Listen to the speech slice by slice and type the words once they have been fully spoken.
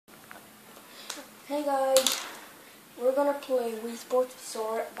Hey guys, we're gonna play Wii Sports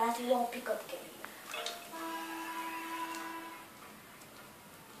Resort basketball pickup game.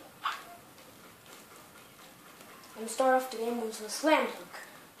 I'm gonna start off the game with a slam dunk.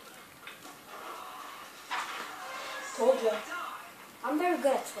 Told you, I'm very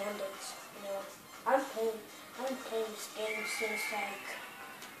good at slam dunks. You know, I've been playing this game since like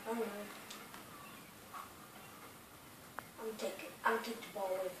I don't know. I'm taking the ball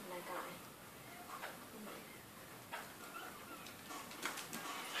away from that guy.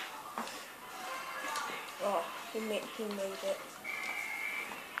 Oh, he made it.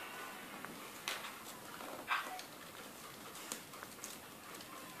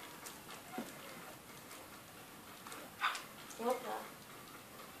 What the?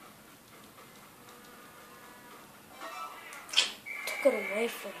 Took it away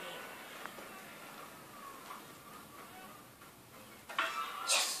from me.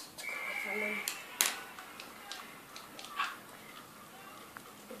 Yes, took it away from him.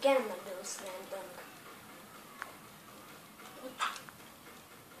 Again, I'm gonna do a slam dunk.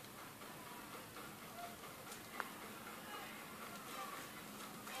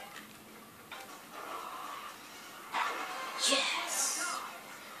 Yes!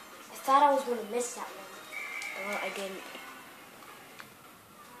 I thought I was going to miss that one, but I didn't.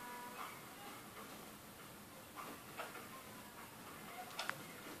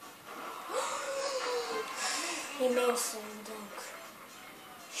 He made a slam dunk.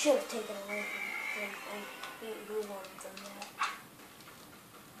 Should have taken away from him, and he wanted from that.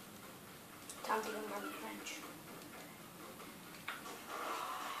 Time to get my revenge.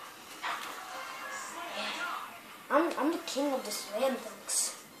 I'm the king of the slam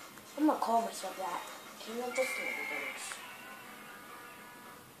dunks. I'm gonna call myself that. King of the slam dunks.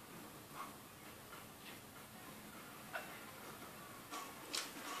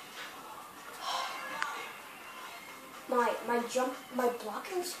 My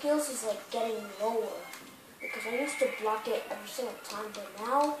blocking skills is like getting lower because I used to block it every single time, but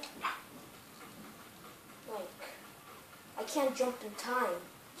now like I can't jump in time,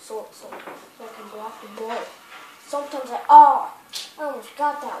 so I can block the ball. Sometimes I almost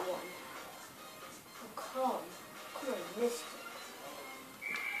got that one. Oh, come on, I missed it.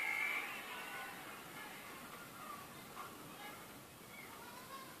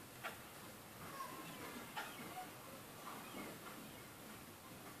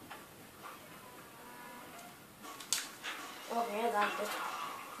 Okay, I got this one.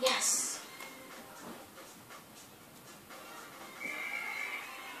 Yes!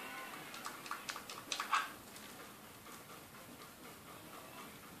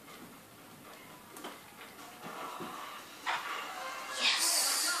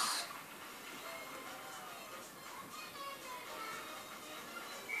 Yes!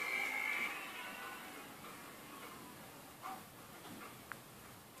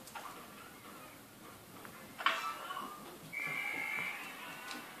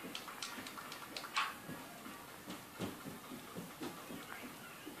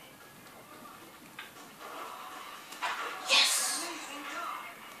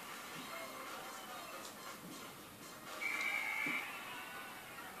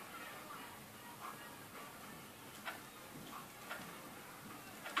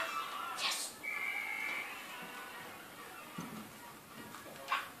 Yes!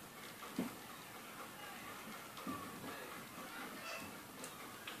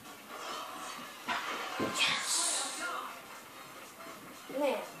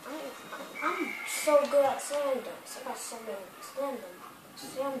 Man, I'm so good at slam dunks. I got so many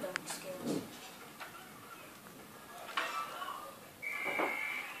slam dunk skills.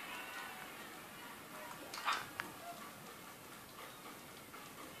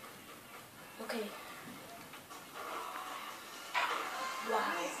 Okay.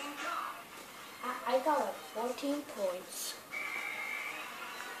 Wow. I got like 14 points.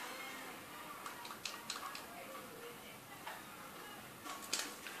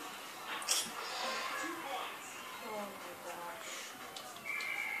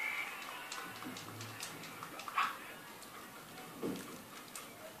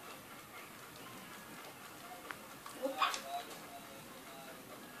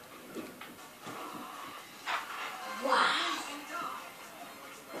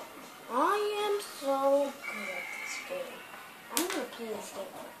 I am so good at this game. I'm gonna play this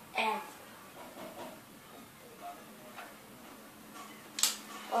game forever.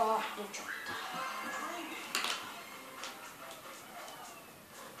 Oh, you dropped that.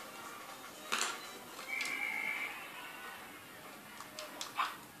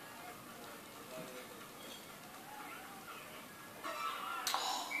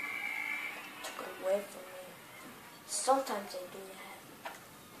 Took it away. away from me. Sometimes they do that.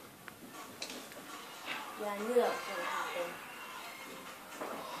 Yeah, I knew that was going to happen.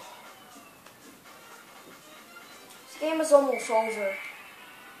 This game is almost over.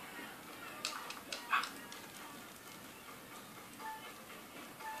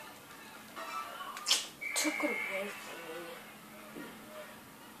 Took it away from me.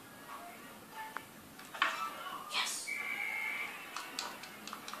 Yes.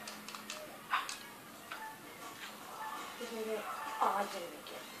 Oh, I didn't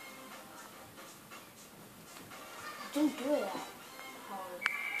make it. Didn't do it that hard.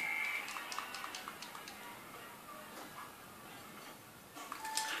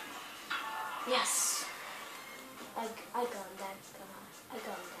 Yes. I got him that. I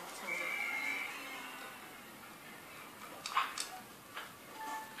got him that time.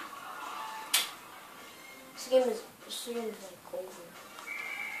 This game is like over.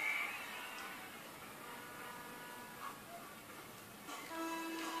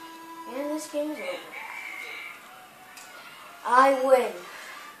 And this game is over. I win.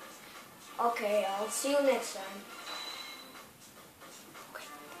 Okay, I'll see you next time. Okay.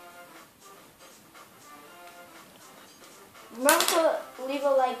 Remember to leave a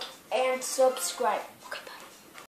like and subscribe.